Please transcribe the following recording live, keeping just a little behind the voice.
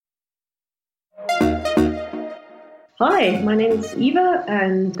Hi, my name is Eva,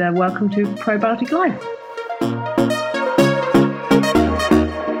 and welcome to Probiotic Life.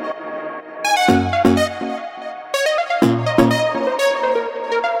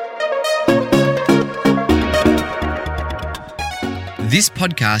 This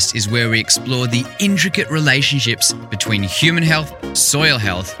podcast is where we explore the intricate relationships between human health, soil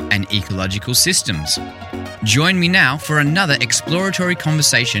health, and ecological systems. Join me now for another exploratory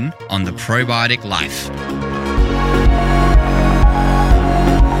conversation on the probiotic life.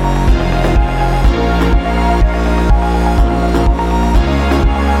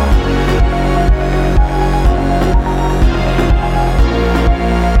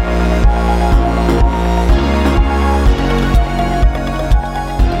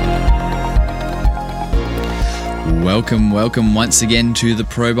 Welcome once again to the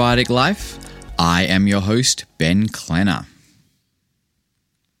Probiotic Life. I am your host, Ben Klenner.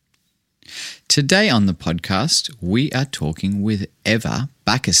 Today on the podcast, we are talking with Eva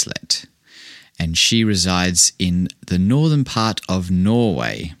Bakkeslett, and she resides in the northern part of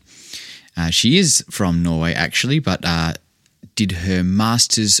Norway. She is from Norway, actually, but did her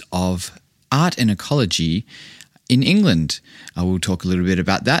Masters of Art and Ecology in England. I will talk a little bit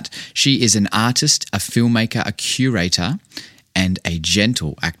about that. She is an artist, a filmmaker, a curator, and a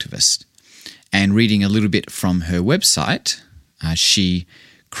gentle activist. And reading a little bit from her website, she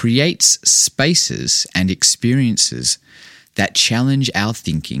creates spaces and experiences that challenge our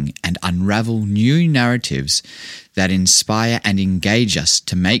thinking and unravel new narratives that inspire and engage us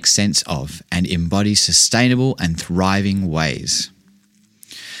to make sense of and embody sustainable and thriving ways.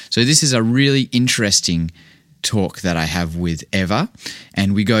 So this is a really interesting talk that I have with Eva,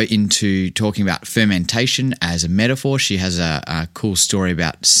 and we go into talking about fermentation as a metaphor. She has a cool story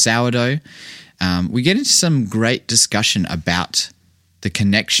about sourdough. We get into some great discussion about the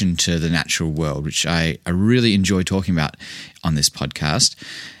connection to the natural world, which I really enjoy talking about on this podcast.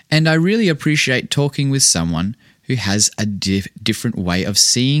 And I really appreciate talking with someone who has a different way of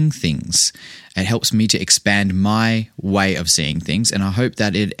seeing things. It helps me to expand my way of seeing things, and I hope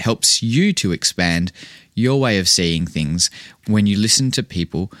that it helps you to expand your way of seeing things when you listen to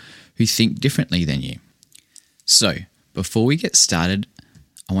people who think differently than you. So, before we get started,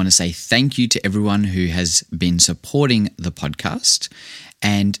 I want to say thank you to everyone who has been supporting the podcast,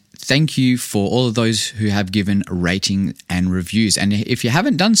 and thank you for all of those who have given a rating and reviews. And if you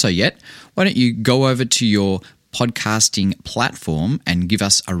haven't done so yet, why don't you go over to your podcasting platform and give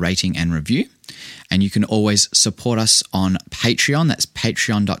us a rating and review. And you can always support us on Patreon. That's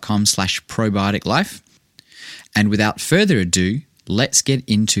patreon.com/probioticlife. And without further ado, let's get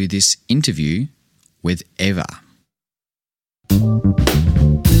into this interview with Eva.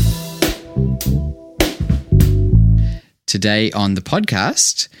 Today on the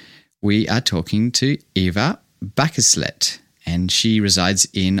podcast, we are talking to Eva Bakkeslett, and she resides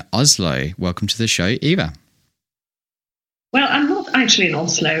in Oslo. Welcome to the show, Eva. Well, I'm not actually in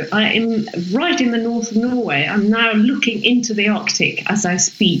Oslo. I am right in the north of Norway. I'm now looking into the Arctic as I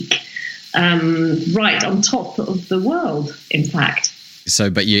speak, right on top of the world, in fact. So,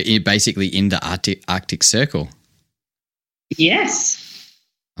 but you're basically in the Arctic Circle? Yes.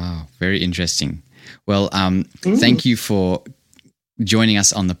 Oh, very interesting. Well, thank you for joining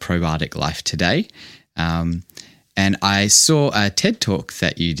us on the Probiotic Life today. And I saw a TED Talk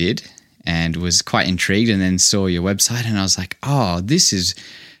that you did and was quite intrigued, and then saw your website, and I was like, oh, this is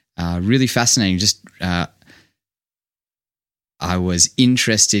really fascinating. Just I was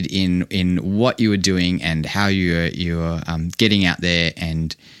interested in what you were doing and how you were getting out there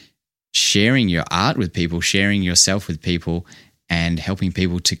and sharing your art with people, sharing yourself with people, and helping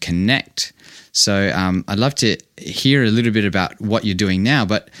people to connect. So I'd love to hear a little bit about what you're doing now,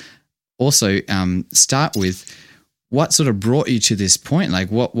 but also start with what sort of brought you to this point. Like,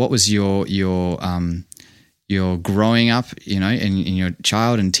 what was your growing up, in your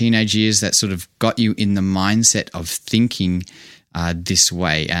child and teenage years that sort of got you in the mindset of thinking this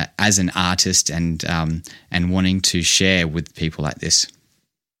way as an artist and wanting to share with people like this?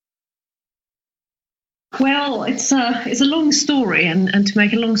 Well, it's a long story, and to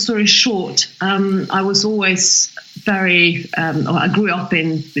make a long story short, I was always very. I grew up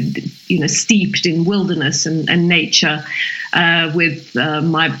steeped in wilderness and nature, with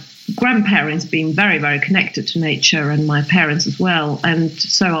my grandparents being very, very connected to nature, and my parents as well. And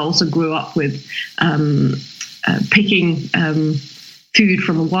so I also grew up with picking food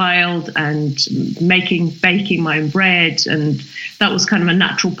from the wild and baking my own bread, and that was kind of a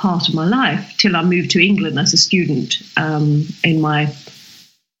natural part of my life till I moved to England as a student in my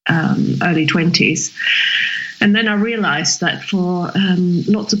early 20s. And then I realized that for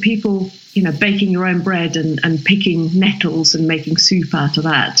lots of people, baking your own bread and picking nettles and making soup out of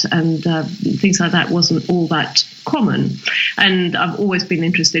that and things like that wasn't all that common. And I've always been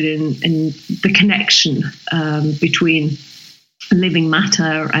interested in the connection between living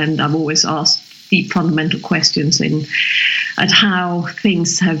matter, and I've always asked deep fundamental questions at how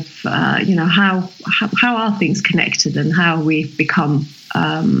things have, how are things connected, and how we've become,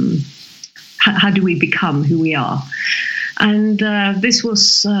 how do we become who we are? And this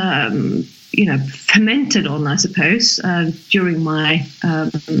was, fermented on, I suppose, during my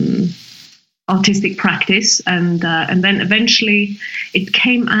artistic practice, and then eventually it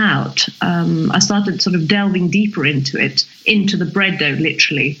came out. I started sort of delving deeper into the bread dough,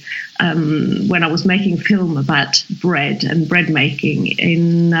 literally, when I was making a film about bread and bread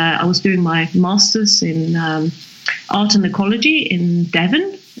making. I was doing my master's in art and ecology in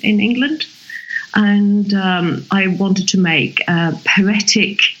Devon, in England, and I wanted to make a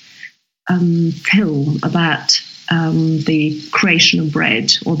poetic film about the creation of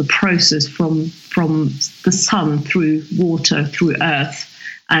bread, or the process from the sun through water, through earth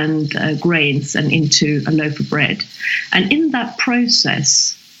and grains and into a loaf of bread. And in that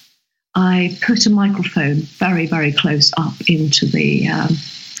process, I put a microphone very, very close up into the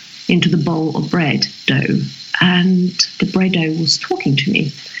bowl of bread dough, and the bread dough was talking to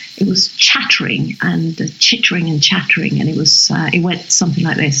me. It was chattering and chittering and chattering, and it went something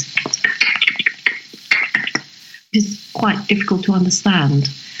like this. It's quite difficult to understand.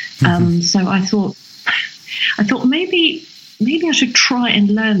 So I thought maybe I should try and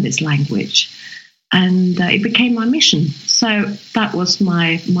learn this language, and it became my mission. So that was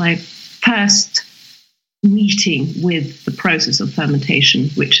my first meeting with the process of fermentation,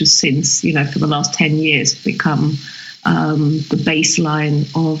 which has since, for the last 10 years become the baseline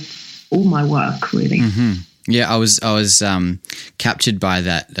of all my work, really. Mm-hmm. Yeah, I was captured by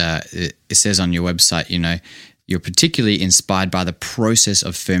that. It says on your website, you're particularly inspired by the process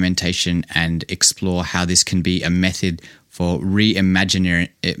of fermentation and explore how this can be a method for reimagining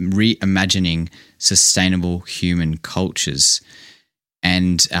sustainable human cultures.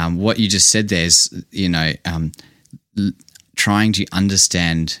 And what you just said there is, trying to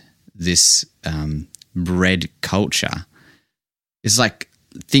understand this bread culture is like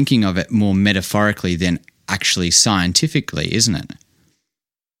thinking of it more metaphorically than actually scientifically, isn't it?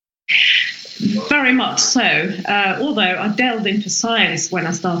 Very much so. Although I delved into science when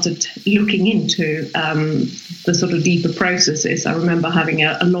I started looking into the sort of deeper processes. I remember having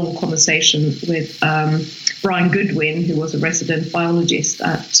a long conversation with Brian Goodwin, who was a resident biologist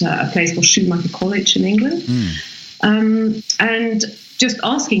at a place called Schumacher College in England, and just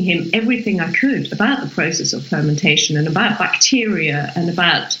asking him everything I could about the process of fermentation and about bacteria and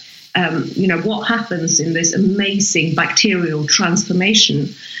about what happens in this amazing bacterial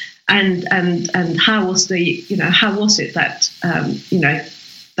transformation. And how was it that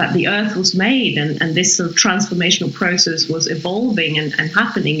that the earth was made, and this sort of transformational process was evolving and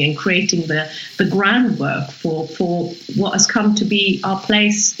happening and creating the groundwork for what has come to be our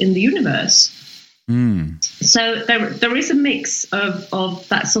place in the universe. So there is a mix of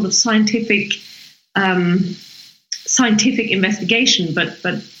that sort of scientific investigation,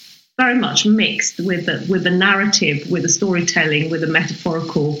 but very much mixed with the narrative, with the storytelling, with the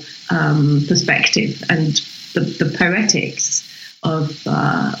metaphorical perspective, and the poetics of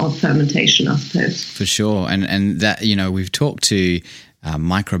fermentation, I suppose. For sure, and that we've talked to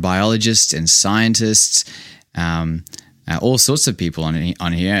microbiologists and scientists, all sorts of people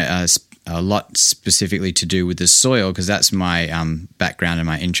on here. A lot specifically to do with the soil, because that's my background and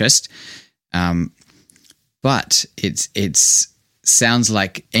my interest. But it's sounds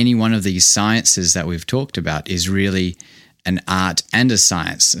like any one of these sciences that we've talked about is really an art and a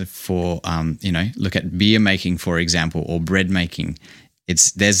science. For look at beer making, for example, or bread making.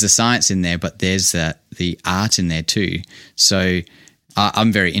 There's the science in there, but there's the art in there too. So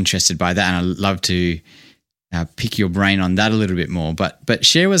I'm very interested by that, and I'd love to pick your brain on that a little bit more. But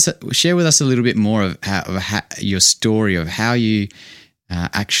share with us a little bit more of how your story of how you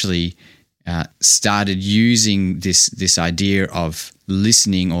actually started using this idea of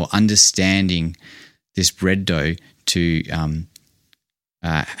listening or understanding this bread dough to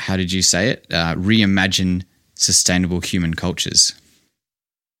how did you say it? Reimagine sustainable human cultures.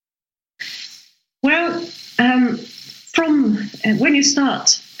 Well, from when you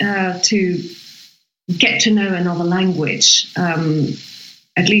start to get to know another language,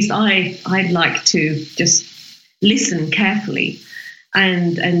 at least I'd like to just listen carefully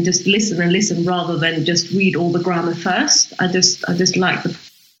and just listen rather than just read all the grammar first. I just like the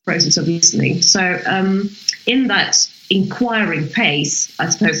process of listening. So in that inquiring phase, I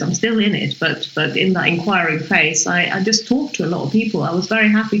suppose I'm still in it, but in that inquiring phase, I just talked to a lot of people. I was very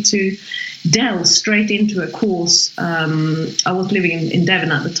happy to delve straight into a course. I was living in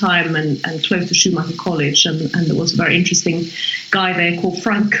Devon at the time and close to Schumacher College, and there was a very interesting guy there called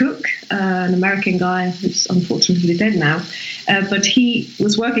Frank Cook, an American guy who's unfortunately dead now, but he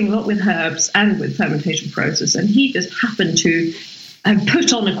was working a lot with herbs and with fermentation process, and he just happened to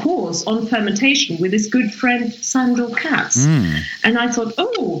put on a course on fermentation with his good friend Sandor Katz. And I thought,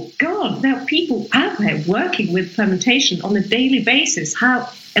 oh God, there are people out there working with fermentation on a daily basis. How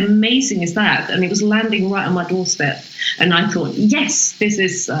amazing is that? And it was landing right on my doorstep. And I thought, yes, this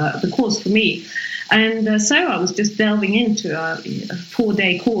is the course for me. And so I was just delving into a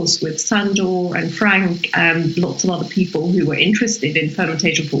 4-day course with Sandor and Frank and lots of other people who were interested in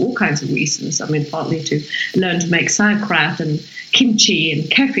fermentation for all kinds of reasons. I mean, partly to learn to make sauerkraut and kimchi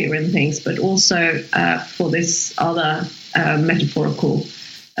and kefir and things, but also for this other more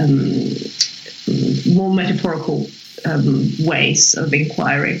metaphorical ways of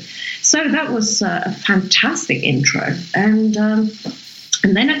inquiry. So that was a fantastic intro.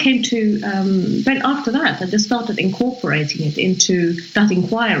 And then I came to, then after that, I just started incorporating it into that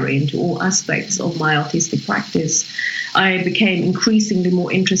inquiry, into all aspects of my artistic practice. I became increasingly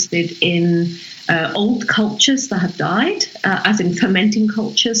more interested in old cultures that have died, as in fermenting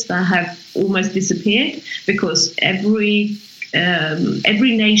cultures that have almost disappeared, because every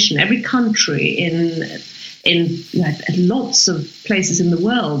nation, every country in lots of places in the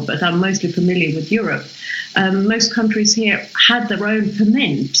world, but I'm mostly familiar with Europe. Most countries here had their own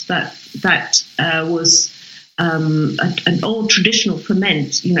ferment that was an old traditional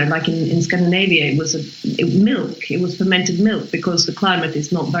ferment. You know, like in Scandinavia, it was milk. It was fermented milk because the climate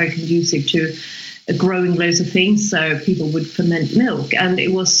is not very conducive to growing loads of things. So people would ferment milk, and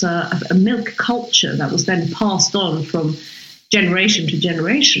it was a milk culture that was then passed on from generation to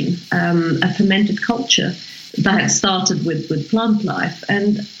generation. A fermented culture that had started with plant life.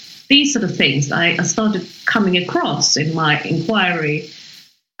 And these sort of things I started coming across in my inquiry,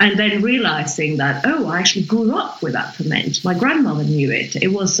 and then realizing that, I actually grew up with that ferment. My grandmother knew it.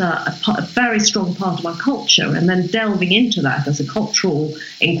 It was a very strong part of our culture. And then delving into that as a cultural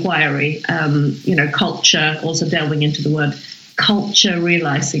inquiry, culture, also delving into the word culture,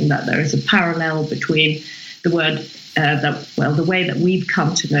 realizing that there is a parallel between the word the way that we've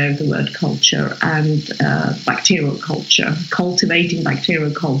come to know the word culture and bacterial culture, cultivating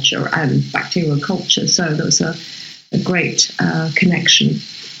bacterial culture and bacterial culture. So there was a great connection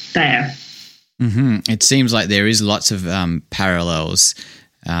there. Mm-hmm. It seems like there is lots of parallels.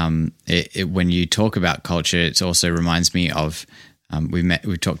 When you talk about culture, it also reminds me of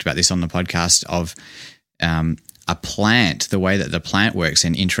we've talked about this on the podcast of a plant. The way that the plant works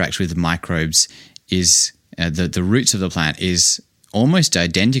and interacts with the microbes is. The roots of the plant is almost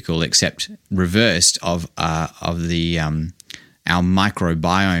identical, except reversed of the our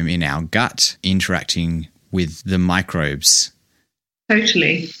microbiome in our gut interacting with the microbes.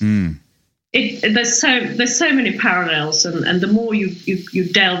 Totally. There's so many parallels, and the more you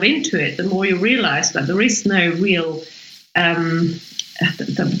delve into it, the more you realize that there is no real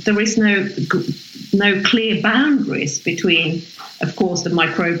there is no clear boundaries between, of course, the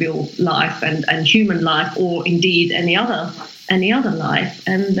microbial life and human life, or indeed any other life.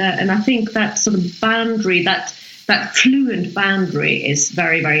 And I think that sort of boundary, that fluent boundary, is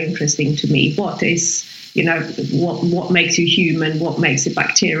very, very interesting to me. What is, what makes you human? What makes it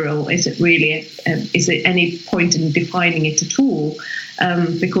bacterial? Is it really? Is it any point in defining it at all?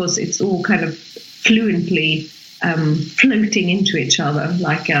 Because it's all kind of fluently floating into each other,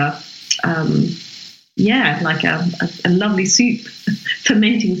 like a lovely soup,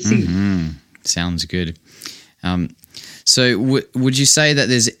 fermenting soup. Mm-hmm. Sounds good. So would you say that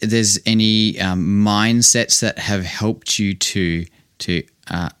there's any mindsets that have helped you to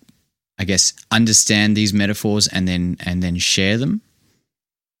I guess understand these metaphors and then share them?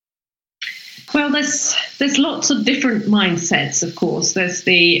 Well, there's lots of different mindsets, of course. There's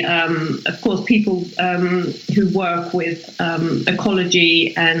the of course people who work with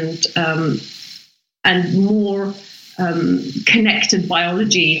ecology and more connected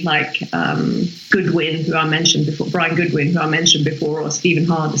biology, like Goodwin, who I mentioned before, Brian Goodwin, who I mentioned before, or Stephen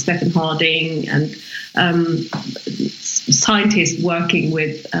Harding, and scientists working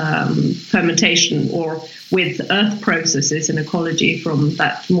with fermentation or with earth processes in ecology from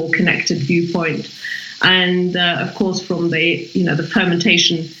that more connected viewpoint, and of course from the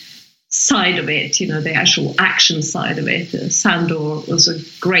fermentation side of it, the actual action side of it. Sandor was a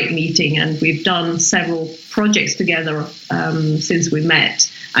great meeting, and we've done several projects together since we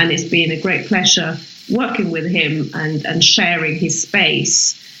met. And it's been a great pleasure working with him and sharing his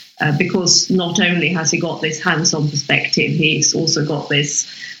space, because not only has he got this hands-on perspective, he's also got this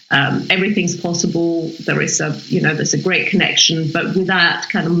everything's possible. There's a great connection, but without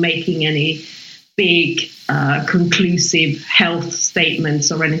kind of making any big conclusive health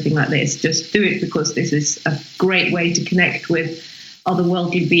statements or anything like this. Just do it because this is a great way to connect with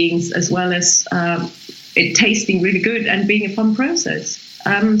otherworldly beings, as well as it tasting really good and being a fun process.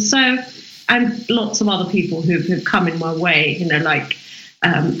 And lots of other people who've come in my way, like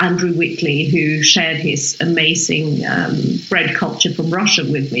Andrew Whitley, who shared his amazing bread culture from Russia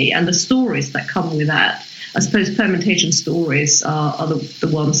with me, and the stories that come with that. I suppose fermentation stories are the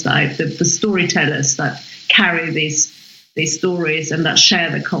ones that the storytellers that carry these stories and that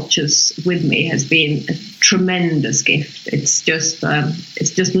share the cultures with me has been a tremendous gift. It's just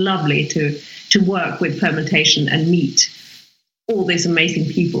lovely to work with fermentation and meet all these amazing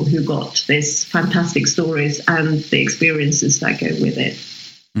people who got these fantastic stories and the experiences that go with it.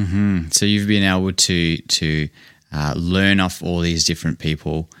 Mm-hmm. So you've been able to learn off all these different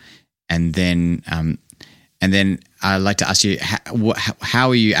people, and then I'd like to ask you, how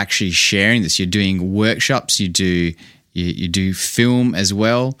are you actually sharing this? You're doing workshops, you do film as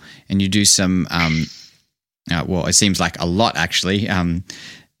well, and you do some it seems like a lot actually,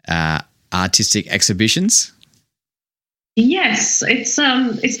 artistic exhibitions. Yes, it's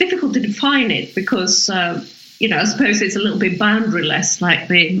difficult to define it because I suppose it's a little bit boundaryless, like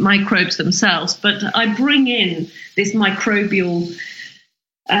the microbes themselves. But I bring in this microbial,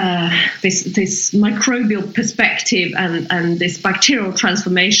 this microbial perspective and this bacterial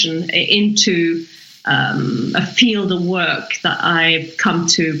transformation into a field of work that I've come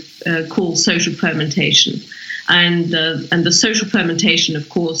to call social fermentation. And the social fermentation, of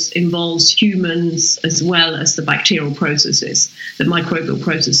course, involves humans as well as the bacterial processes, the microbial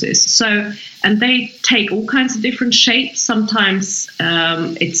processes. So, and they take all kinds of different shapes. Sometimes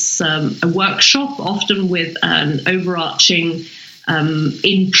it's a workshop, often with an overarching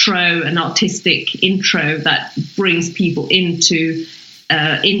intro, an artistic intro that brings people into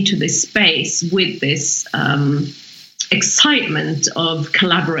this space with this excitement of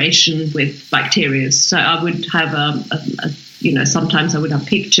collaboration with bacteria. So I would have sometimes I would have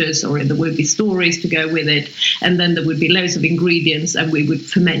pictures, or there would be stories to go with it, and then there would be loads of ingredients, and we would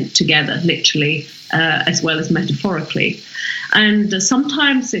ferment together, literally as well as metaphorically. And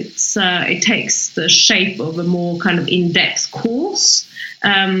sometimes it takes the shape of a more kind of in-depth course.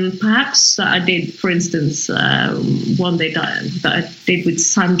 Perhaps I did, for instance, one day that I did with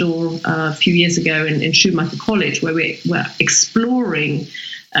Sandor a few years ago in Schumacher College, where we were exploring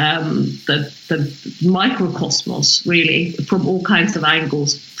the microcosmos, really, from all kinds of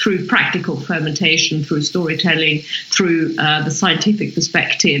angles, through practical fermentation, through storytelling, through the scientific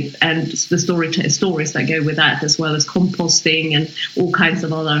perspective, and the stories that go with that, as well as composting and all kinds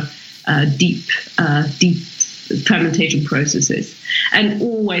of other deep fermentation processes. And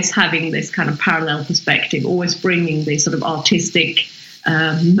always having this kind of parallel perspective, always bringing this sort of artistic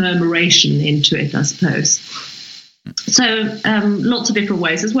murmuration into it, I suppose. So lots of different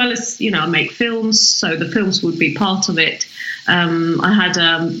ways, as well as, I make films, so the films would be part of it. I had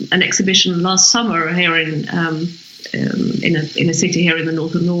an exhibition last summer here in a city here in the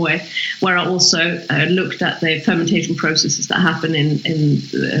north of Norway, where I also looked at the fermentation processes that happen in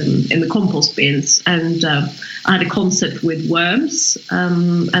the compost bins, and I had a concept with worms,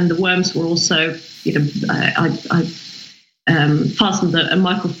 and the worms were also, I fastened a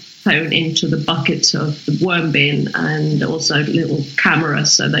microphone into the bucket of the worm bin, and also a little camera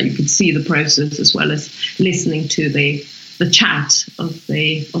so that you could see the process as well as listening to the chat of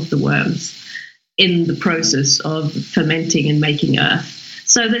the worms in the process of fermenting and making earth.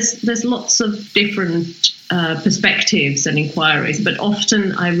 So there's lots of different perspectives and inquiries, but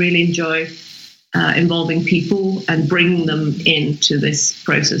often I really enjoy involving people and bringing them into this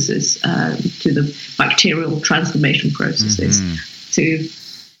processes, to the bacterial transformation processes,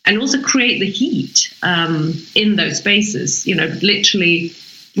 and also create the heat in those spaces. Literally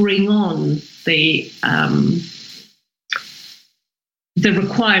bring on the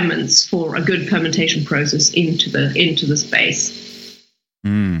requirements for a good fermentation process into the space.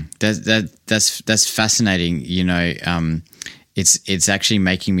 That's fascinating. It's actually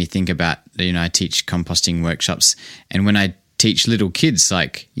making me think about, I teach composting workshops, and when I teach little kids,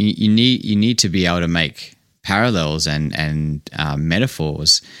 like you need to be able to make parallels and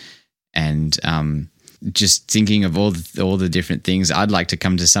metaphors, and just thinking of all the different things. I'd like to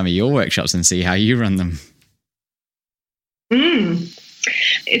come to some of your workshops and see how you run them.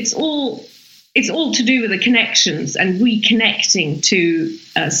 It's all it's all to do with the connections and reconnecting to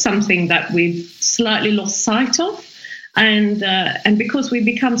something that we've slightly lost sight of. And because we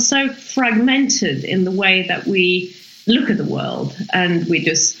become so fragmented in the way that we look at the world, and we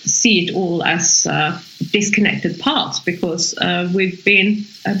just see it all as disconnected parts, because we've been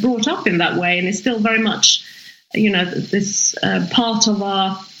brought up in that way, and it's still very much, this part of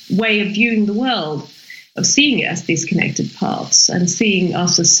our way of viewing the world, of seeing it as disconnected parts and seeing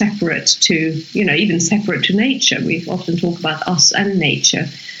us as separate to, even separate to nature. We often talk about us and nature,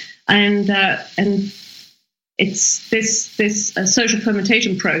 and it's this social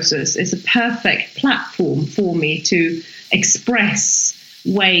fermentation process is a perfect platform for me to express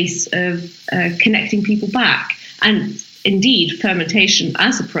ways of connecting people back. And indeed, fermentation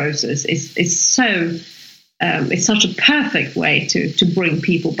as a process is so it's such a perfect way to bring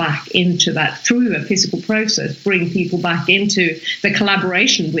people back into that through a physical process, bring people back into the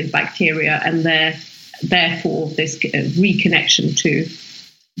collaboration with bacteria, and therefore this reconnection to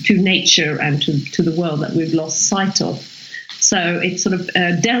nature and to the world that we've lost sight of. So it sort of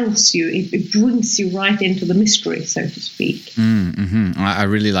delves you, it brings you right into the mystery, so to speak. Mm-hmm. I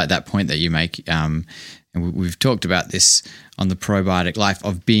really like that point that you make. And we've talked about this on the Probiotic Life,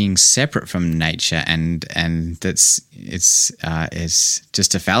 of being separate from nature, and it's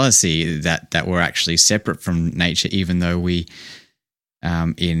just a fallacy that we're actually separate from nature, even though we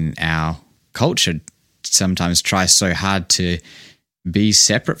in our culture sometimes try so hard to be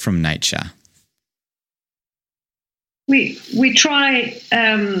separate from nature. We try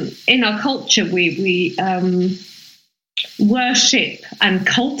in our culture, we worship and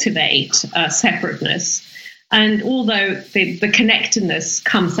cultivate separateness. And although the connectedness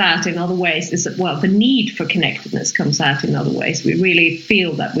comes out in other ways, the need for connectedness comes out in other ways. We really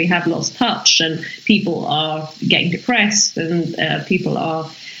feel that we have lost touch, and people are getting depressed, and people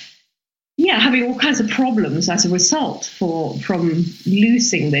are having all kinds of problems as a result from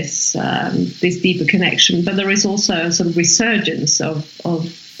losing this deeper connection. But there is also a sort of resurgence of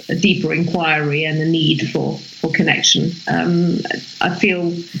a deeper inquiry and a need for connection. I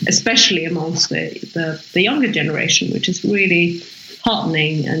feel, especially amongst the younger generation, which is really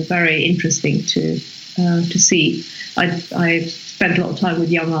heartening and very interesting to see. I've spent a lot of time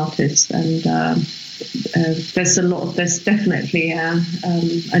with young artists, and there's definitely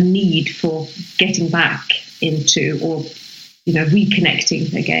a need for getting back into, or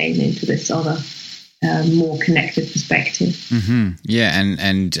reconnecting again into this other more connected perspective. Mm-hmm. Yeah,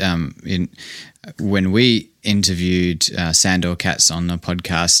 and when we interviewed Sandor Katz on the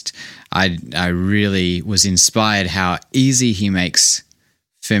podcast, I really was inspired how easy he makes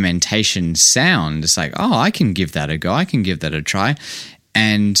fermentation sound. It's like, oh, I can give that a go. I can give that a try.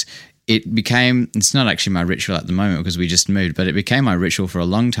 And it's not actually my ritual at the moment because we just moved, but it became my ritual for a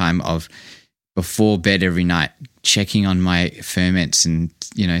long time, of before bed every night, checking on my ferments and,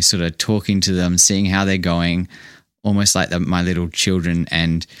 sort of talking to them, seeing how they're going, almost like my little children,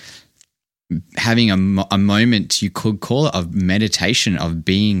 and having a moment, you could call it, of meditation, of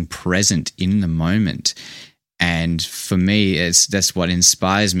being present in the moment. And for me, that's what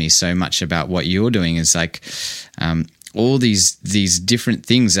inspires me so much about what you're doing, is like all these different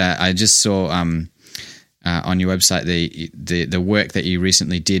things. I just saw on your website the work that you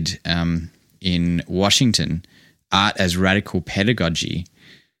recently did in Washington, Art as Radical Pedagogy.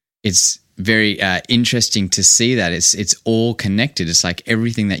 It's very interesting to see that it's all connected. It's like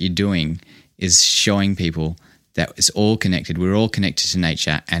everything that you're doing is showing people that it's all connected. We're all connected to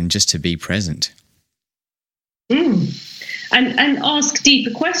nature, and just to be present. And ask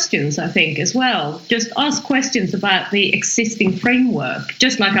deeper questions, I think, as well. Just ask questions about the existing framework,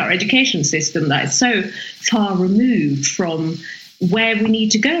 just like our education system that is so far removed from where we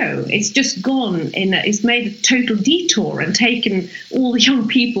need to go. It's just gone it's made a total detour and taken all the young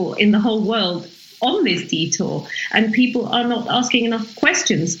people in the whole world on this detour, and people are not asking enough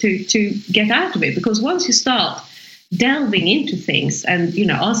questions to get out of it. Because once you start delving into things and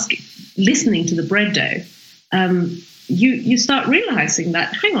listening to the bread dough, you start realizing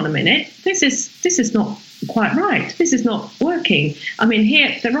that, hang on a minute, this is not quite right. This is not working. I mean,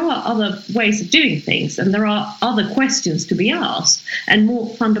 here there are other ways of doing things, and there are other questions to be asked, and more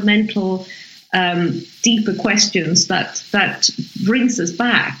fundamental, deeper questions that brings us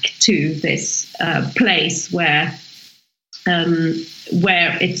back to this place where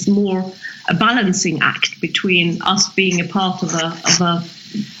it's more a balancing act between us being a part of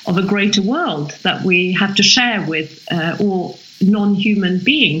a greater world that we have to share with all non-human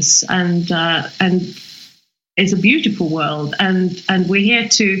beings, and it's a beautiful world, and we're here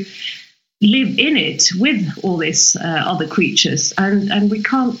to live in it with all these other creatures, and we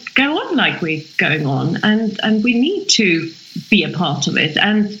can't go on like we're going on, and we need to be a part of it,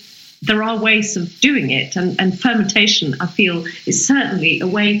 and there are ways of doing it, and fermentation, I feel, is certainly a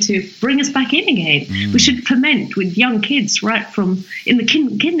way to bring us back in again. We should ferment with young kids right from in the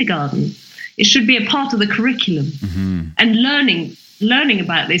kindergarten. It should be a part of the curriculum, and learning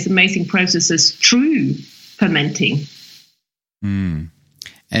about these amazing processes through fermenting.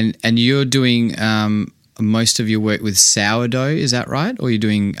 And you're doing most of your work with sourdough, is that right? Or you're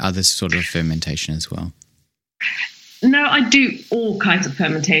doing other sort of fermentation as well? No, I do all kinds of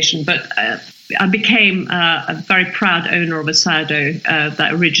fermentation, but I became a very proud owner of a sourdough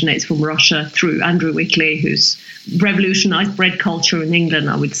that originates from Russia through Andrew Wickley, who's revolutionized bread culture in England,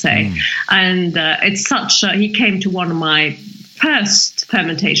 I would say. And it's he came to one of my first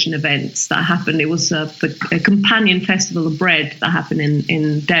fermentation events that happened. It was a companion festival of bread that happened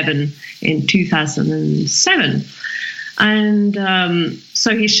in Devon in 2007. And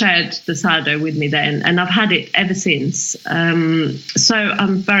so he shared the sourdough with me then, and I've had it ever since. So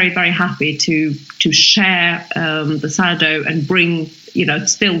I'm very, very happy to share the sourdough and bring,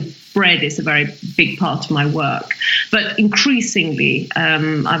 still bread is a very big part of my work. But increasingly,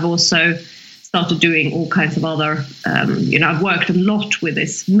 I've also started doing all kinds of other, I've worked a lot with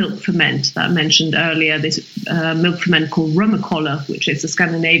this milk ferment that I mentioned earlier, this milk ferment called rummakoller, which is a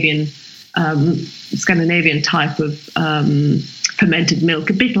Scandinavian type of fermented milk,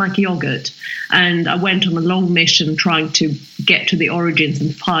 a bit like yogurt. And I went on a long mission trying to get to the origins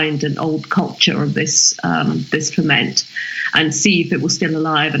and find an old culture of this ferment and see if it was still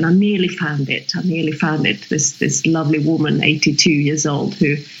alive. And I nearly found it. This lovely woman, 82 years old,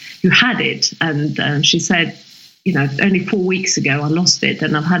 who had it. And she said, only 4 weeks ago I lost it,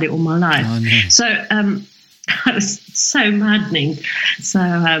 and I've had it all my life. Oh, no. So that was so maddening. So,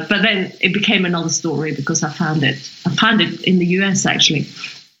 but then it became another story because I found it in the US, actually.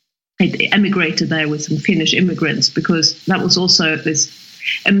 It emigrated there with some Finnish immigrants, because that was also this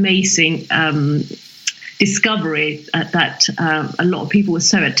amazing discovery that a lot of people were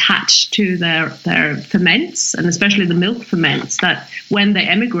so attached to their ferments, and especially the milk ferments, that when they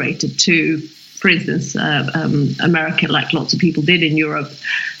emigrated to, for instance, America, like lots of people did in Europe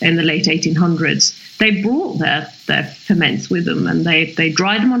in the late 1800s, they brought their ferments with them, and they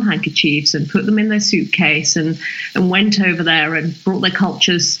dried them on handkerchiefs and put them in their suitcase and went over there and brought their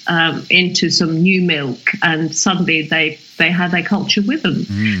cultures into some new milk, and suddenly they had their culture with them.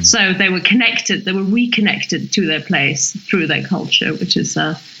 So they were reconnected to their place through their culture, which is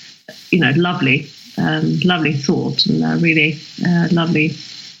lovely thought, and really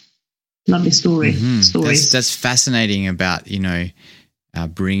lovely stories. That's fascinating about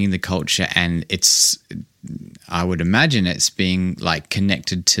bringing the culture, and I would imagine it's being like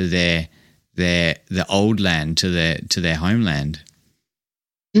connected to the old land, to their homeland.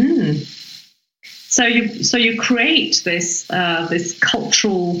 So you create this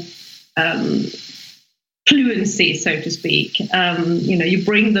cultural fluency, so to speak. You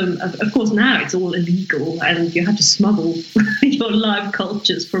bring them. Of course, now it's all illegal, and you have to smuggle your live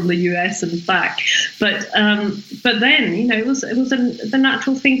cultures from the US and back. But then it was the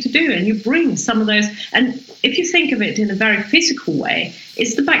natural thing to do, and you bring some of those. And if you think of it in a very physical way,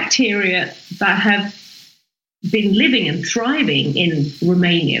 it's the bacteria that have been living and thriving in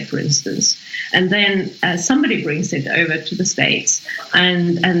Romania, for instance, and then somebody brings it over to the States,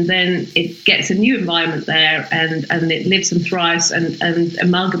 and then it gets a new environment there, and it lives and thrives and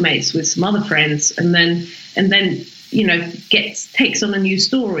amalgamates with some other friends, and then takes on a new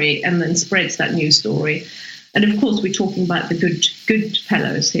story, and then spreads that new story. And of course, we're talking about the good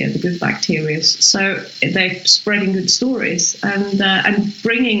fellows here, the good bacteria. So they're spreading good stories and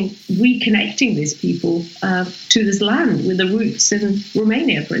reconnecting these people to this land with the roots in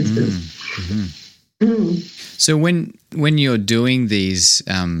Romania, for instance. So when you're doing these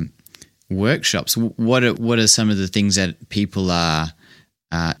workshops, what are some of the things that people are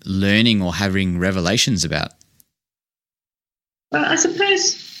learning or having revelations about? Well, I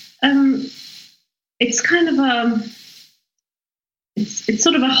suppose it's kind of it's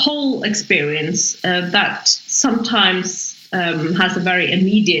sort of a whole experience that sometimes has a very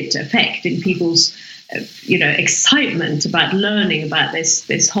immediate effect in people's excitement about learning about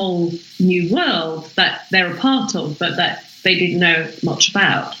this whole new world that they're a part of, but that they didn't know much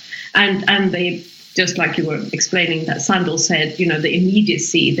about, and they, just like you were explaining, that Sandal said, the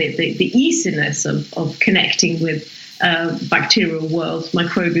immediacy, the easiness of connecting with bacterial worlds,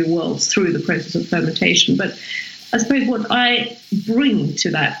 microbial worlds through the process of fermentation. But I suppose what I bring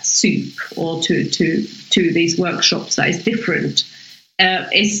to that soup, or to these workshops, that is different,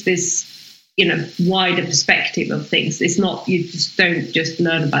 is this wider perspective of things. It's not, you just don't just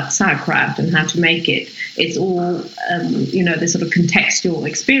learn about sauerkraut and how to make it. It's all, the sort of contextual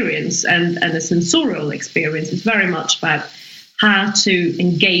experience and a sensorial experience. It's very much about how to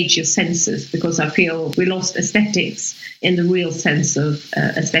engage your senses, because I feel we lost aesthetics in the real sense of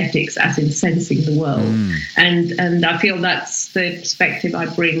aesthetics, as in sensing the world. And I feel that's the perspective I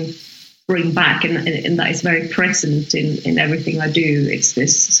bring back, and that is very present in everything I do. It's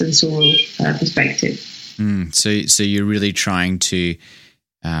this sensorial perspective. So you're really trying to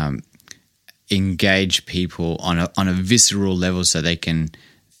engage people on a visceral level, so they can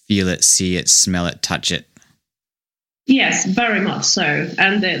feel it, see it, smell it, touch it. Yes, very much so.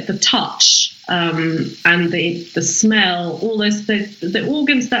 And the touch and the smell, all those the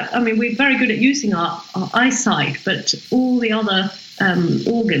organs that, we're very good at using our eyesight, but all the other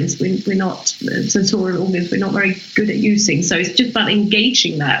organs, we're not, sensorial organs, we're not very good at using. So it's just about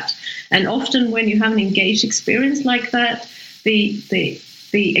engaging that. And often when you have an engaged experience like that, the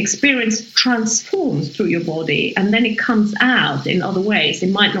experience transforms through your body, and then it comes out in other ways.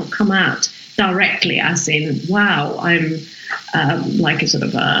 It might not come out directly, as in, wow, I'm like a sort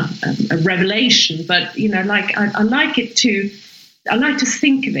of a revelation, but I like to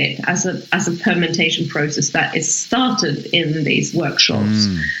think of it as a fermentation process that is started in these workshops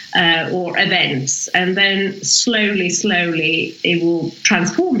or events, and then slowly it will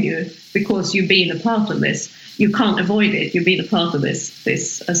transform you, because you've been a part of this. You can't avoid it. You've been a part of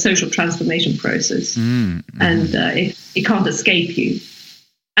this social transformation process, and it can't escape you.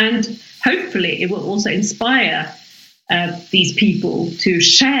 And hopefully it will also inspire these people to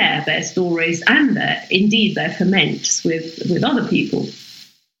share their stories and their ferments with other people.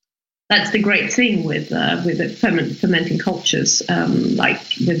 That's the great thing with the fermenting cultures, like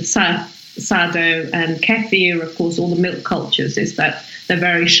with sourdough and kefir, of course, all the milk cultures, is that they're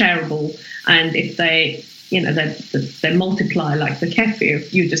very shareable. And if they multiply like the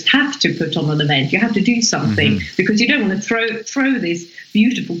kefir, you just have to put on an event. You have to do something, because you don't want to throw these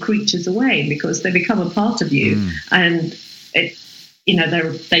beautiful creatures away, because they become a part of you, and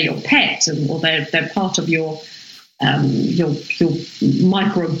they're your pet, or they're part of your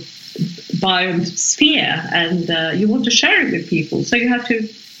microbiome sphere, and you want to share it with people. So you have to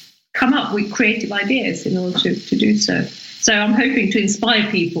come up with creative ideas in order to do so. So I'm hoping to inspire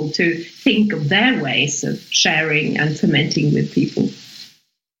people to think of their ways of sharing and fermenting with people.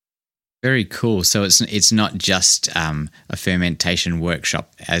 Very cool. So it's not just a fermentation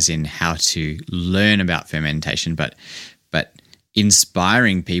workshop, as in how to learn about fermentation, but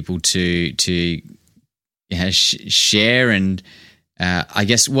inspiring people to share. And I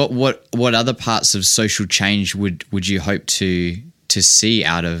guess what other parts of social change would you hope to see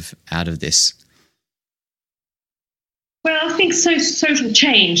out of this? Well, I think social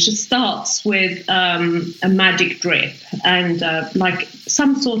change starts with a magic drip and like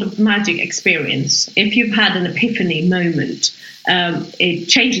some sort of magic experience. If you've had an epiphany moment, it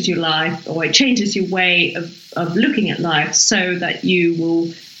changes your life, or it changes your way of looking at life, so that you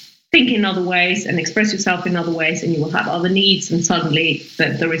will think in other ways and express yourself in other ways, and you will have other needs, and suddenly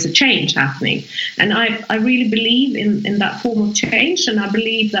there is a change happening. And I really believe in that form of change, and I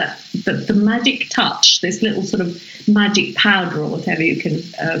believe that the magic touch, this little sort of magic powder, or whatever you can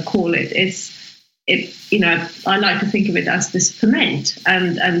call it, I like to think of it as this ferment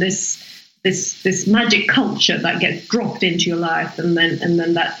and this magic culture that gets dropped into your life, and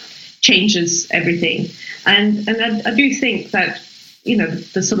then that changes everything. And I do think that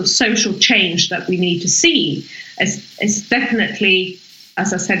the sort of social change that we need to see is definitely,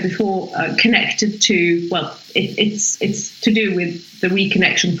 as I said before, connected to, well, it's to do with the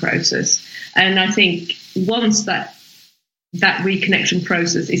reconnection process. And I think once that reconnection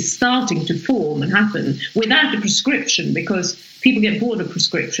process is starting to form and happen without a prescription, because people get bored of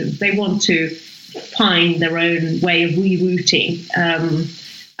prescriptions, they want to find their own way of rerouting.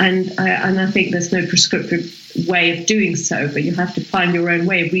 And I think there's no prescriptive way of doing so, but you have to find your own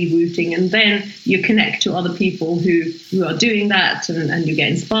way of rerouting, and then you connect to other people who are doing that, and you get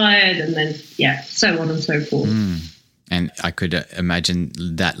inspired, and then so on and so forth. And I could imagine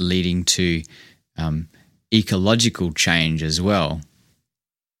that leading to ecological change as well.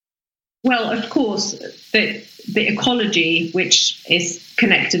 Well, of course, the ecology, which is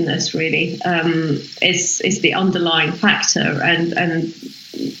connectedness, really, is the underlying factor, and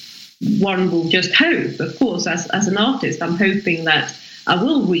one will just hope, of course, as an artist, I'm hoping that I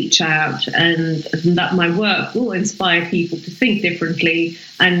will reach out and that my work will inspire people to think differently,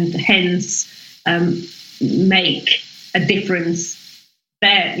 and hence make a difference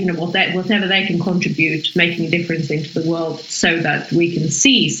whatever they can contribute, making a difference into the world, so that we can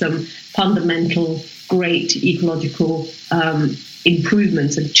see some fundamental, great ecological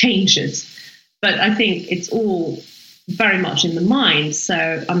improvements and changes. But I think it's all very much in the mind.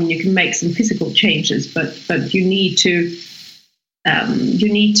 So I mean, you can make some physical changes, but you need to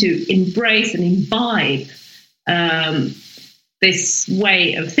embrace and imbibe this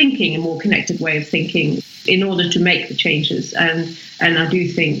way of thinking, a more connected way of thinking, in order to make the changes. And I do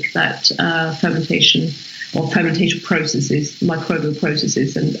think that fermentation processes, microbial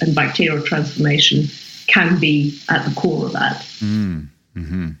processes, and bacterial transformation can be at the core of that.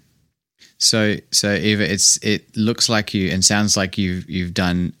 Mm-hmm. So Eva, it looks like you, and sounds like you've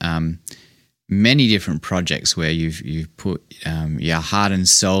done many different projects where you've put your heart and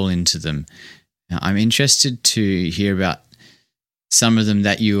soul into them. Now, I'm interested to hear about some of them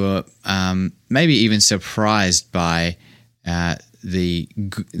that you were maybe even surprised by the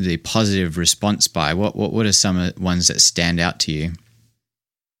positive response by. What are some ones that stand out to you?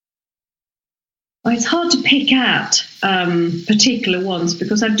 Well, it's hard to pick out particular ones,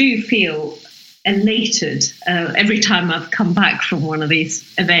 because I do feel elated every time I've come back from one of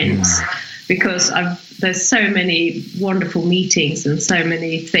these events, because there's so many wonderful meetings and so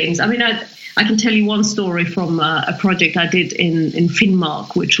many things. I mean, I can tell you one story from a project I did in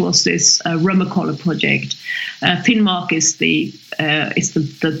Finnmark, which was this Römmekoller project. Finnmark is the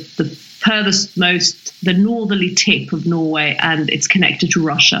furthest the northerly tip of Norway, and it's connected to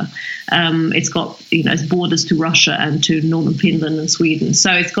Russia. It's got it's borders to Russia and to northern Finland and Sweden.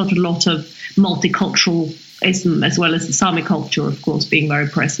 So it's got a lot of multiculturalism, as well as the Sami culture, of course, being very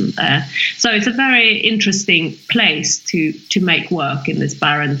present there. So it's a very interesting place to make work in this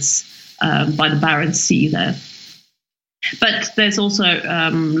Barents. By the Barents Sea there. But there's also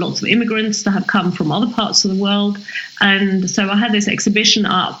lots of immigrants that have come from other parts of the world. And so I had this exhibition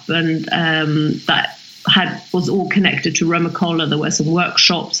up, and that was all connected to Römmekoller. There were some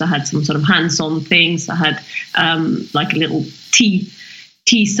workshops. I had some sort of hands-on things. I had like a little tea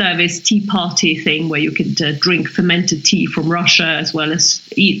service, tea party thing where you could drink fermented tea from Russia, as well as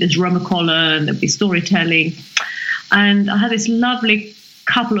eat this Römmekoller, and there'd be storytelling. And I had this lovely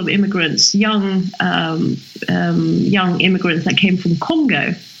couple of immigrants, young immigrants that came from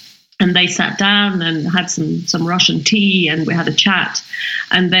Congo, and they sat down and had some Russian tea, and we had a chat,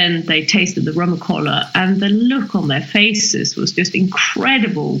 and then they tasted the Römmekoller, and the look on their faces was just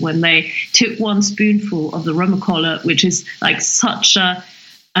incredible when they took one spoonful of the Römmekoller, which is like such a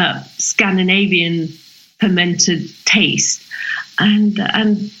Scandinavian fermented taste, and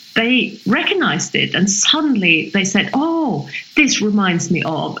they recognized it, and suddenly they said, "Oh, this reminds me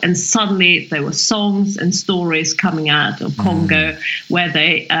of," and suddenly there were songs and stories coming out of Congo where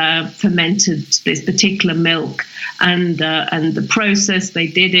they fermented this particular milk, and the process they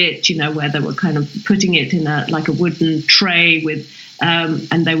did it, where they were kind of putting it in a wooden tray with,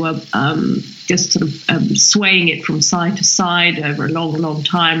 and they were just sort of swaying it from side to side over a long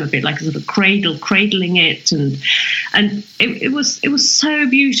time, a bit like a sort of cradling it, and it was so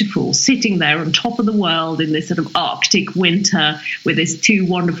beautiful sitting there on top of the world in this sort of Arctic winter with these two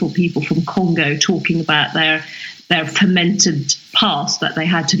wonderful people from Congo talking about their fermented past that they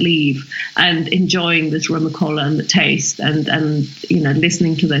had to leave, and enjoying this Römmekoller and the taste, and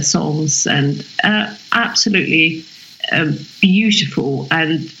listening to their songs, and absolutely beautiful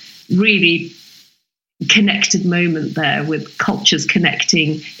and really connected moment there, with cultures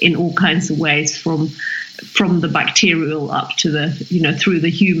connecting in all kinds of ways, from the bacterial up to the through the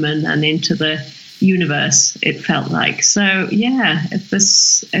human and into the universe, it felt like. So yeah, and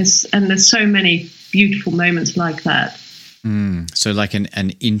there's so many beautiful moments like that. So like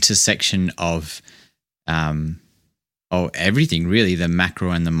an intersection of everything, really, the macro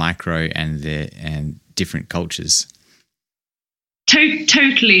and the micro and different cultures.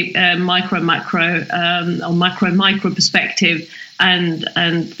 Totally micro or micro perspective, and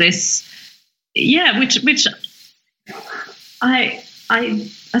this, which I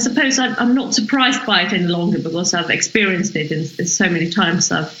suppose I'm not surprised by it any longer, because I've experienced it in so many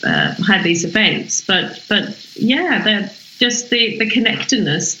times I've had these events. But yeah, they're just the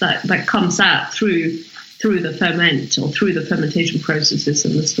connectedness that comes out through the ferment, or through the fermentation processes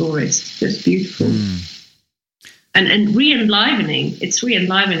and the stories. It's just beautiful. And re-enlivening. It's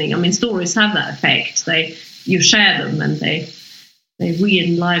re-enlivening. I mean, stories have that effect. You share them, and they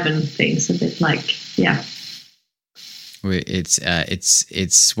re-enliven things a bit. Like, yeah.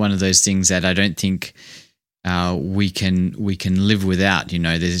 It's one of those things that I don't think we can live without.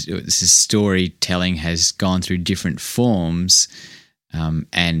 This storytelling has gone through different forms,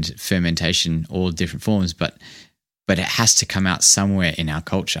 and fermentation, all different forms, but but it has to come out somewhere in our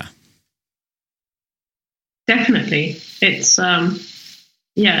culture. Definitely. It's and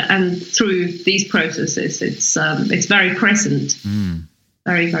through these processes, it's very present,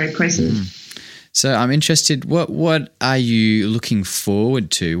 very, very present. So I'm interested. What are you looking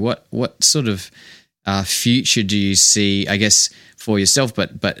forward to? What sort of future do you see? I guess for yourself,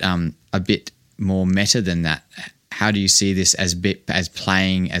 but a bit more meta than that. How do you see this as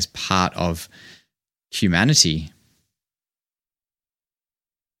playing as part of humanity?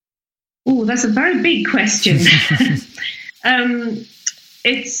 Oh, that's a very big question. To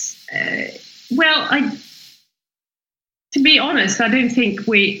be honest, I don't think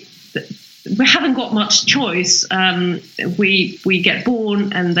we haven't got much choice. We get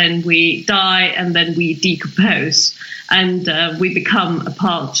born and then we die and then we decompose, and we become a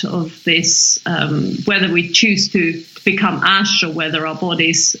part of this. Whether we choose to become ash or whether our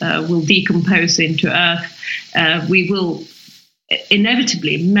bodies will decompose into earth, we will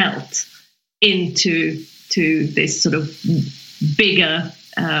inevitably melt into this sort of bigger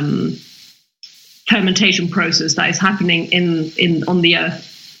fermentation process that is happening on the earth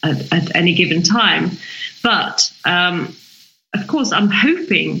at any given time. But of course, I'm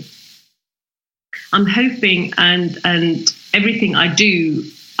hoping, and everything I do,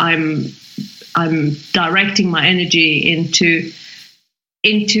 I'm directing my energy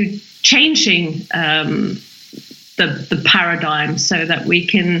into changing the paradigm so that we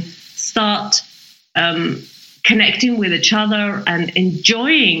can start connecting with each other and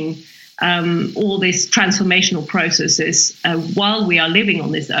enjoying all these transformational processes while we are living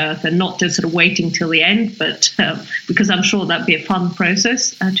on this earth, and not just sort of waiting till the end, but because I'm sure that'd be a fun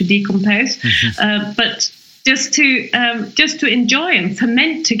process to decompose, but just to enjoy and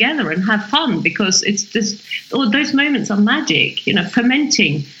ferment together and have fun, because it's just all those moments are magic,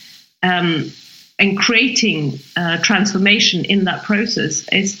 fermenting and creating transformation in that process.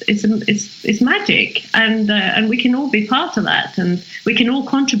 It's magic, and we can all be part of that, and we can all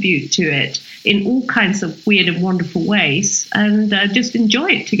contribute to it in all kinds of weird and wonderful ways, and just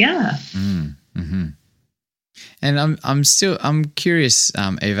enjoy it together. Mm-hmm. And I'm curious,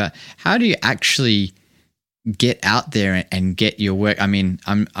 Eva, how do you actually get out there and get your work? I mean,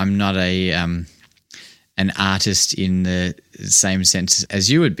 I'm not an artist in the same sense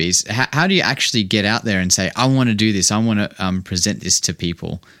as you would be. So how do you actually get out there and say, I want to do this, I want to present this to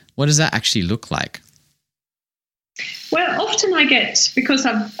people? What does that actually look like? Well, often I get, because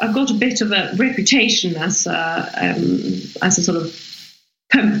I've got a bit of a reputation as a sort of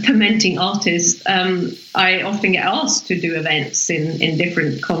fermenting artist, I often get asked to do events in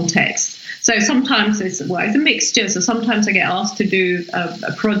different contexts. So sometimes it's a mixture. So sometimes I get asked to do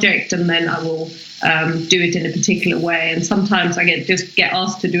a project, and then I will do it in a particular way. And sometimes I get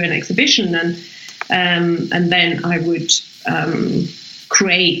asked to do an exhibition, and then I would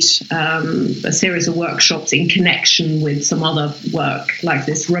create a series of workshops in connection with some other work, like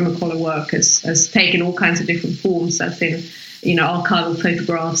this Remocola work has taken all kinds of different forms. That's in archival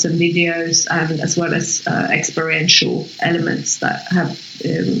photographs and videos, and as well as experiential elements that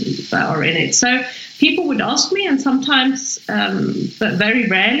are in it. So people would ask me, and sometimes, but very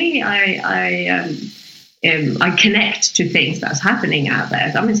rarely, I connect to things that's happening out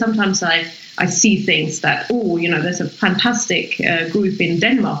there. I mean, sometimes I see things that, there's a fantastic group in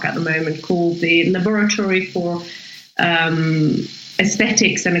Denmark at the moment called the Laboratory for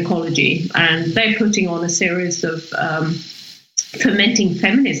Aesthetics and Ecology, and they're putting on a series of fermenting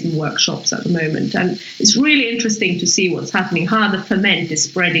feminism workshops at the moment, and it's really interesting to see what's happening, how the ferment is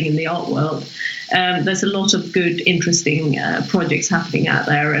spreading in the art world. There's a lot of good, interesting projects happening out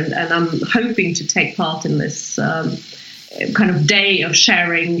there, and I'm hoping to take part in this kind of day of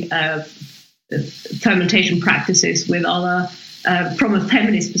sharing fermentation practices with other from a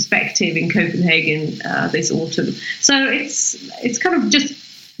feminist perspective in Copenhagen this autumn. So it's kind of just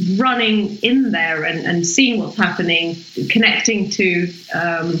running in there and seeing what's happening, connecting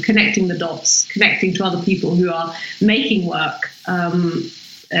the dots, connecting to other people who are making work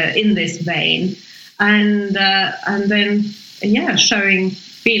in this vein, and then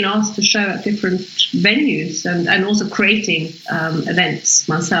being asked to show at different venues, and also creating events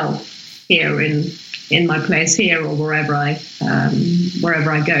myself here in my place here or wherever I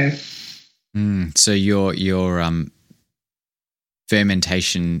go. So your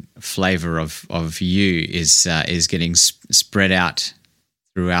fermentation flavor of you is getting spread out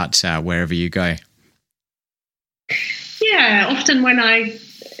throughout wherever you go. Yeah, often when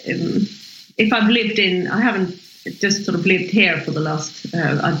if I've lived I haven't just sort of lived here for the last,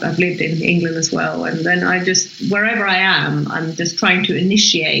 I've lived in England as well, and then wherever I am, I'm just trying to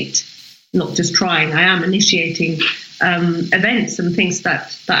initiate not just trying, I am initiating events and things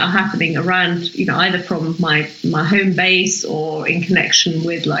that are happening around, either from my home base or in connection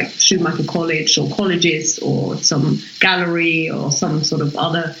with like Schumacher College or colleges or some gallery or some sort of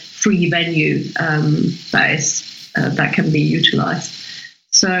other free venue that can be utilized.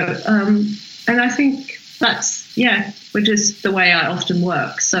 So, and I think that's, which is the way I often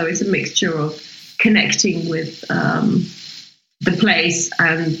work. So it's a mixture of connecting with the place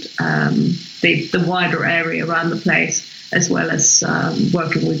and the wider area around the place, as well as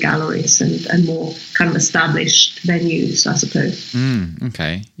working with galleries and more kind of established venues, I suppose.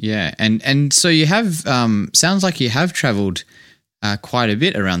 Okay, yeah. And so you have, sounds like you have travelled quite a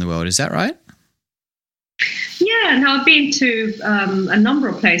bit around the world, is that right? Yeah, now I've been to a number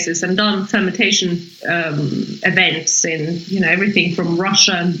of places and done fermentation events in, everything from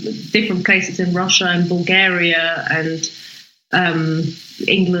Russia, different places in Russia and Bulgaria and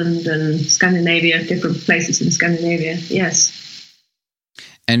England and Scandinavia, different places in Scandinavia. Yes.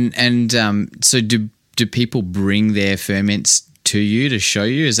 And so do people bring their ferments to you to show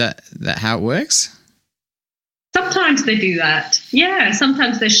you? Is that how it works? Sometimes they do that. Yeah,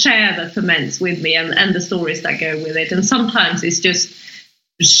 sometimes they share the ferments with me and the stories that go with it. And sometimes it's just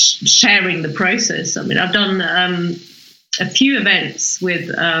sharing the process. I mean, I've done a few events with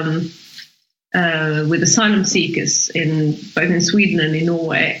asylum seekers both in Sweden and in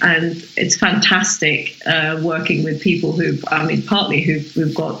Norway, and it's fantastic working with people who've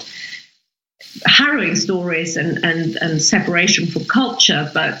got harrowing stories and separation from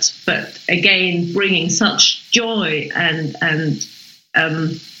culture, but again bringing such joy and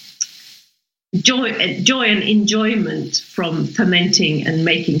joy and enjoyment from fermenting and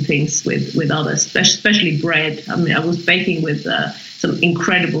making things with others, especially bread. I mean, I was baking with some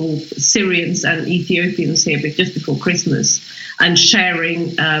incredible Syrians and Ethiopians here, but just before Christmas, and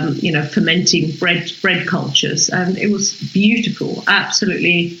sharing, fermenting bread cultures, and it was beautiful,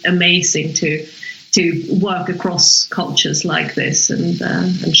 absolutely amazing to work across cultures like this, and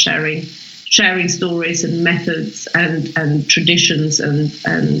sharing stories and methods and traditions and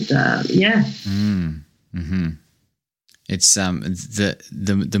yeah. Mm-hmm. It's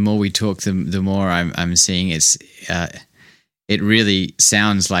the more we talk, the more I'm seeing it's. It really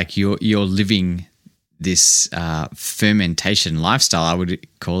sounds like you're living this fermentation lifestyle. I would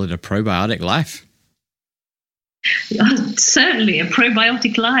call it a probiotic life. Certainly a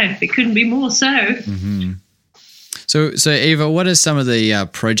probiotic life. It couldn't be more so. Mm-hmm. So Eva, what are some of the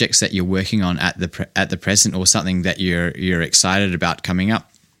projects that you're working on at the present, or something that you're excited about coming up?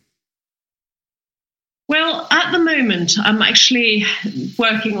 Well, at the moment, I'm actually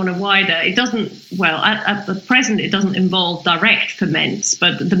working on a wider. It doesn't. Well, at the present, it doesn't involve direct ferments,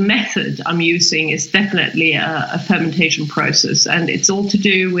 but the method I'm using is definitely a fermentation process, and it's all to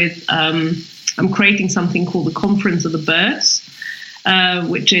do with. I'm creating something called the Conference of the Birds,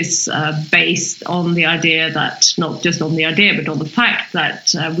 which is based on the idea that, not just on the idea, but on the fact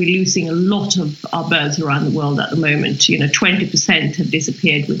that we're losing a lot of our birds around the world at the moment. 20% have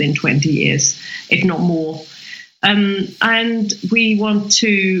disappeared within 20 years, if not more. And we want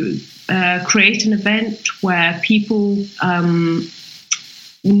to create an event where people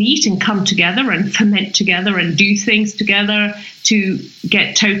meet and come together and ferment together and do things together to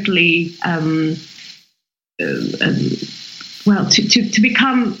get totally to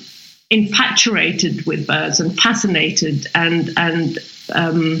become infatuated with birds and fascinated and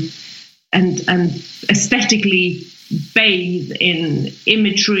aesthetically bathe in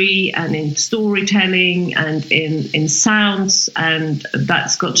imagery and in storytelling and in sounds, and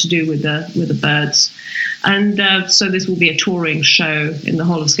that's got to do with the birds. And so this will be a touring show in the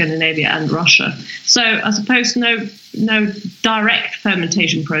whole of Scandinavia and Russia. So I suppose no direct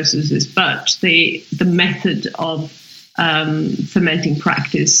fermentation processes, but the method of fermenting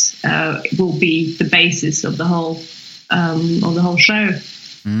practice will be the basis of the whole show.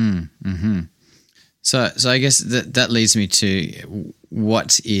 Mm-hmm. So I guess that leads me to,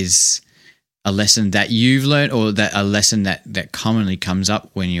 what is a lesson that you've learned, or that a lesson that commonly comes up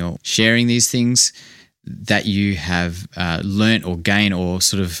when you're sharing these things, that you have learnt or gained or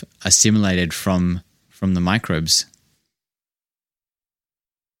sort of assimilated from the microbes?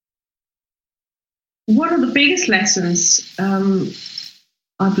 One of the biggest lessons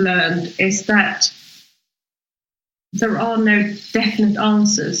I've learned is that there are no definite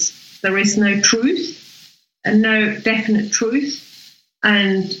answers. There is no truth and no definite truth,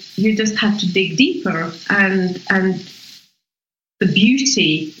 and you just have to dig deeper, and the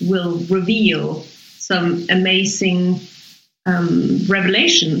beauty will reveal some amazing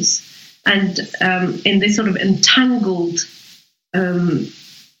revelations. And in this sort of entangled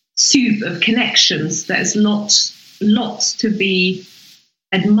soup of connections. There's lots to be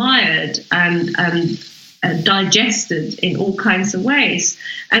admired and digested in all kinds of ways.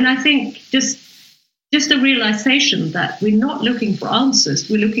 And I think just a realization that we're not looking for answers,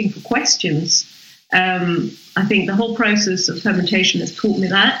 we're looking for questions. I think the whole process of fermentation has taught me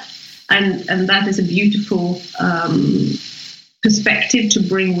that, and that is a beautiful perspective to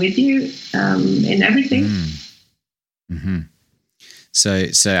bring with you in everything. Mm-hmm. So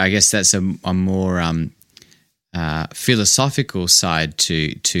I guess that's a more philosophical side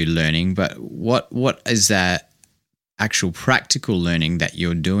to learning. But what is that actual practical learning that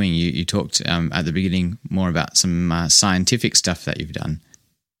you're doing? You talked at the beginning more about some scientific stuff that you've done.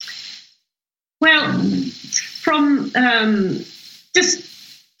 Well, from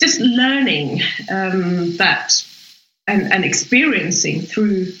just learning that and experiencing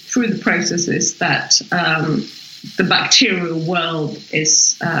through the processes that the bacterial world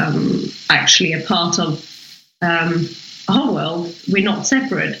is actually a part of our world. We're not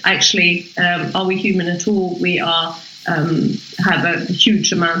separate. Actually, are we human at all? We are have a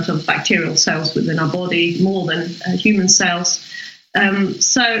huge amount of bacterial cells within our body, more than human cells.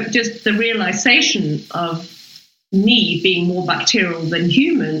 So just the realization of me being more bacterial than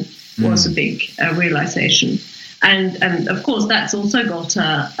human was a big realization. And of course, that's also got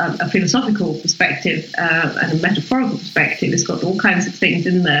a philosophical perspective and a metaphorical perspective. It's got all kinds of things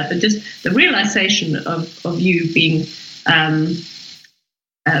in there. But just the realization of you being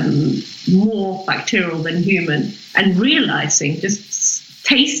more bacterial than human, and realizing, just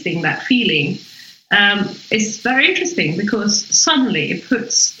tasting that feeling, is very interesting, because suddenly it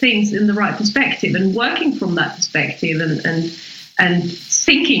puts things in the right perspective, and working from that perspective and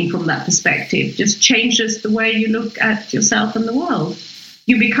thinking from that perspective just changes the way you look at yourself and the world.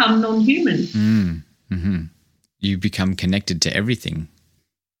 You become non-human. Mm-hmm. You become connected to everything.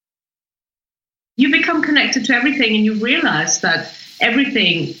 You become connected to everything, and you realize that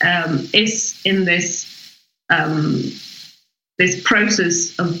everything is in this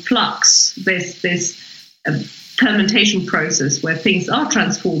process of flux, this fermentation process where things are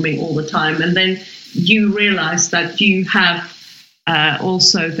transforming all the time. And then you realize that you have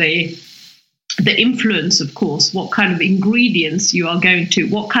also the influence, of course, what kind of ingredients you are going to,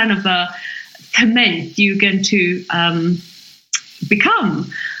 what kind of a ferment you're going to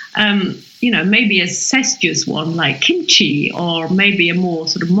become. Maybe a cestuous one like kimchi, or maybe a more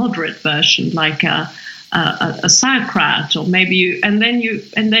sort of moderate version like a sauerkraut, or maybe and then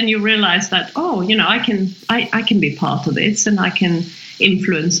you realize that I can be part of this, and I can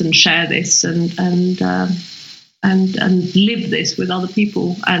influence and share this and live this with other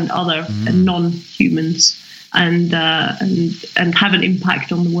people and other non-humans, and have an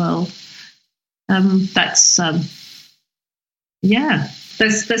impact on the world.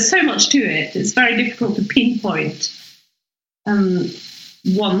 There's so much to it. It's very difficult to pinpoint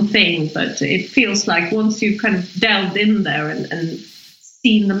one thing, but it feels like once you've kind of delved in there and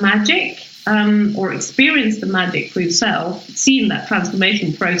seen the magic, or experienced the magic for yourself, seen that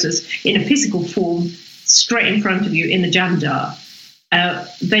transformation process in a physical form straight in front of you in a jam jar,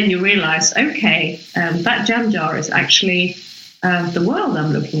 then you realize, okay, that jam jar is actually the world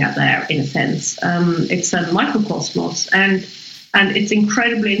I'm looking at there, in a sense. It's a microcosmos, and it's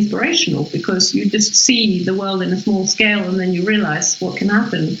incredibly inspirational, because you just see the world in a small scale, and then you realize what can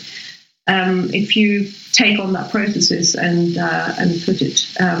happen if you take on that processes and put it.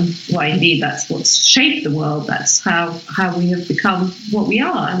 Indeed, that's what's shaped the world. That's how we have become what we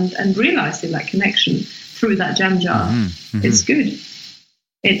are, and realizing that connection through that jam jar. Mm-hmm. It's good.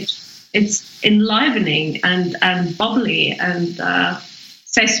 It's enlivening and bubbly and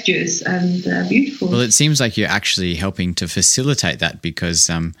cestuous and beautiful. Well, it seems like you're actually helping to facilitate that, because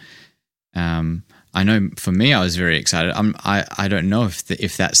I know for me, I was very excited. I don't know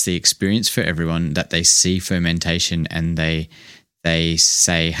if that's the experience for everyone, that they see fermentation and they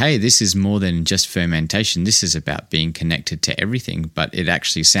say, hey, this is more than just fermentation. This is about being connected to everything. But it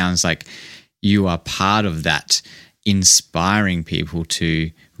actually sounds like you are part of that, inspiring people to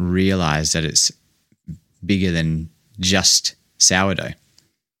realize that it's bigger than just sourdough.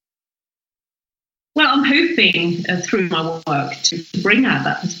 Well, I'm hoping through my work to bring out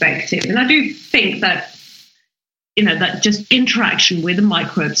that perspective. And I do think that, that just interaction with the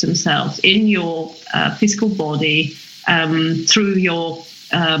microbes themselves in your physical body, through your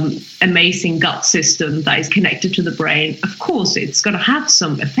amazing gut system that is connected to the brain, of course, it's going to have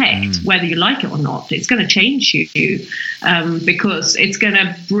some effect, whether you like it or not. It's going to change you because it's going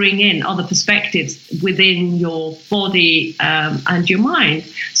to bring in other perspectives within your body and your mind.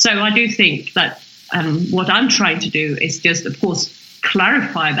 So I do think that what I'm trying to do is just, of course,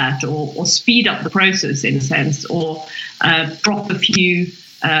 clarify that or speed up the process in a sense, or drop a few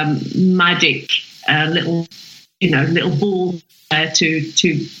magic little balls to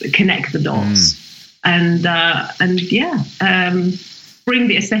connect the dots, and bring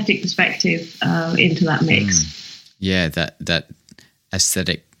the aesthetic perspective into that mix. Yeah, that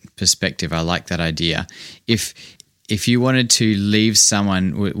aesthetic perspective. I like that idea. If you wanted to leave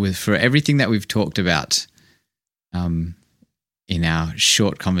someone with for everything that we've talked about in our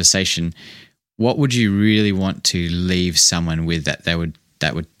short conversation, what would you really want to leave someone with that they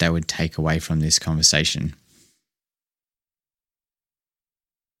would take away from this conversation?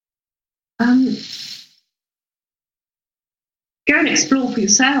 Go and explore for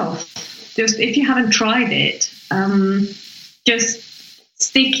yourself. Just if you haven't tried it, just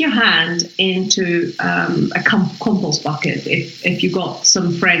stick your hand into a compost bucket. If you've got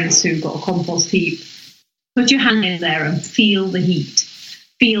some friends who've got a compost heap, put your hand in there and feel the heat.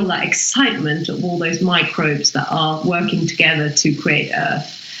 Feel that excitement of all those microbes that are working together to create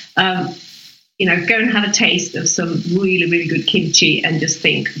earth. Go and have a taste of some really, really good kimchi and just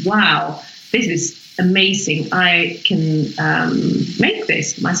think, wow, this is amazing. I can make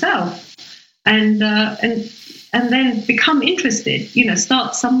this myself. And then become interested.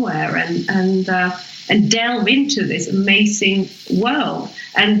 Start somewhere and delve into this amazing world,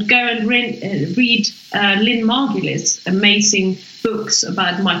 and go and read Lynn Margulies' amazing books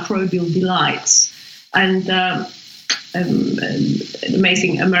about microbial delights, and an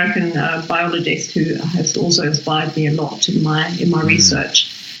amazing American biologist who has also inspired me a lot in my research.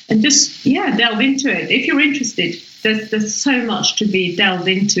 And just delve into it if you're interested. There's so much to be delved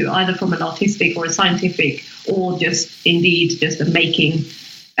into, either from an artistic or a scientific, or just a making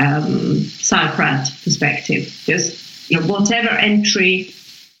sauerkraut perspective. Just whatever entry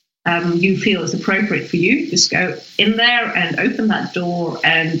you feel is appropriate for you, just go in there and open that door,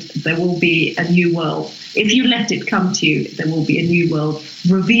 and there will be a new world. If you let it come to you, there will be a new world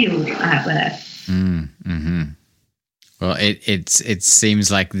revealed out there. Mm-hmm. Well, it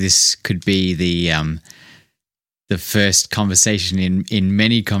seems like this could be the first conversation in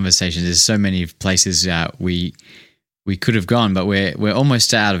many conversations. There's so many places we could have gone, but we're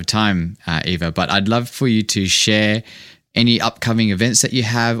almost out of time, Eva. But I'd love for you to share any upcoming events that you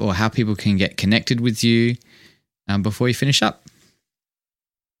have, or how people can get connected with you before you finish up.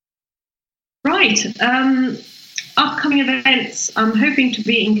 Right. Upcoming events, I'm hoping to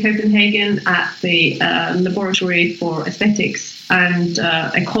be in Copenhagen at the Laboratory for Aesthetics and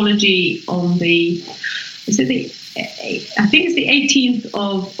Ecology on I think it's the 18th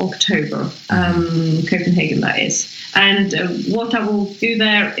of October, Copenhagen, that is. And what I will do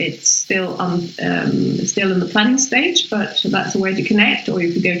there, it's still in the planning stage, but that's a way to connect. Or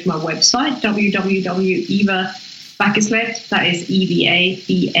you can go to my website, www.Bakkeslett, that is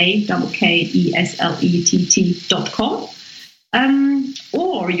EVABAKKESLETT.com.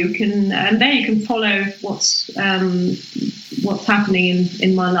 Or you can, and there you can follow what's happening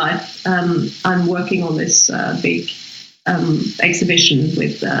in my life. I'm working on this big exhibition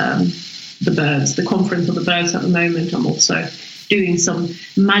with the birds, the Conference of the Birds at the moment. I'm also doing some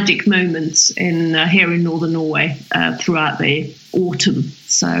magic moments here in northern Norway throughout the autumn.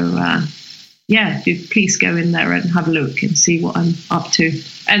 So do please go in there and have a look and see what I'm up to,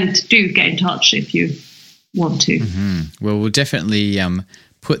 and do get in touch if you want to. Mm-hmm. Well, we'll definitely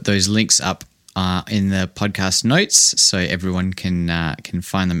put those links up in the podcast notes so everyone can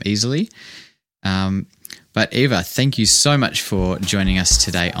find them easily. But Eva, thank you so much for joining us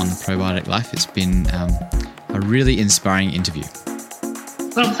today on The Probiotic Life. It's been a really inspiring interview.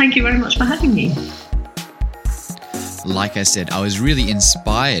 Well, thank you very much for having me. Like I said, I was really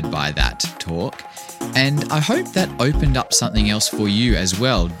inspired by that talk, and I hope that opened up something else for you as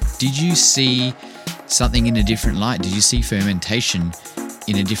well. Did you see something in a different light? Did you see fermentation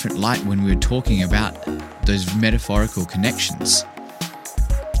in a different light when we were talking about those metaphorical connections?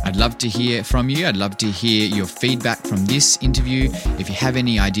 I'd love to hear from you. I'd love to hear your feedback from this interview. If you have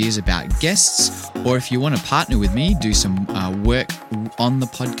any ideas about guests, or if you want to partner with me, do some work on the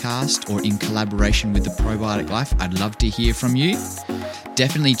podcast or in collaboration with The Probiotic Life, I'd love to hear from you.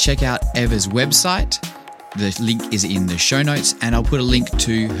 Definitely check out Eva's website. The link is in the show notes, and I'll put a link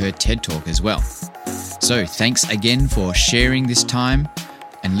to her TED Talk as well. So thanks again for sharing this time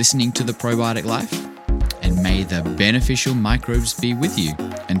and listening to The Probiotic Life, and may the beneficial microbes be with you.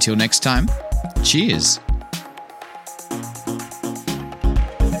 Until next time, cheers.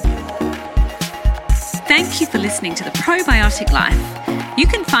 Thank you for listening to The Probiotic Life. You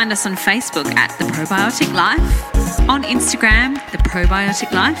can find us on Facebook at The Probiotic Life, on Instagram, The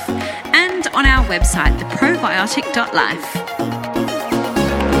Probiotic Life, and on our website, theprobiotic.life.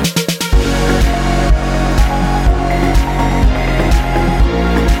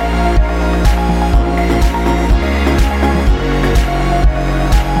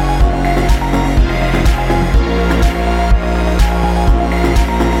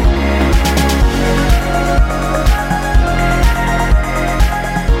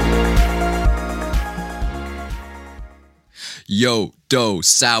 dough,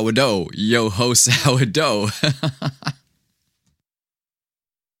 sourdough, yo ho sourdough.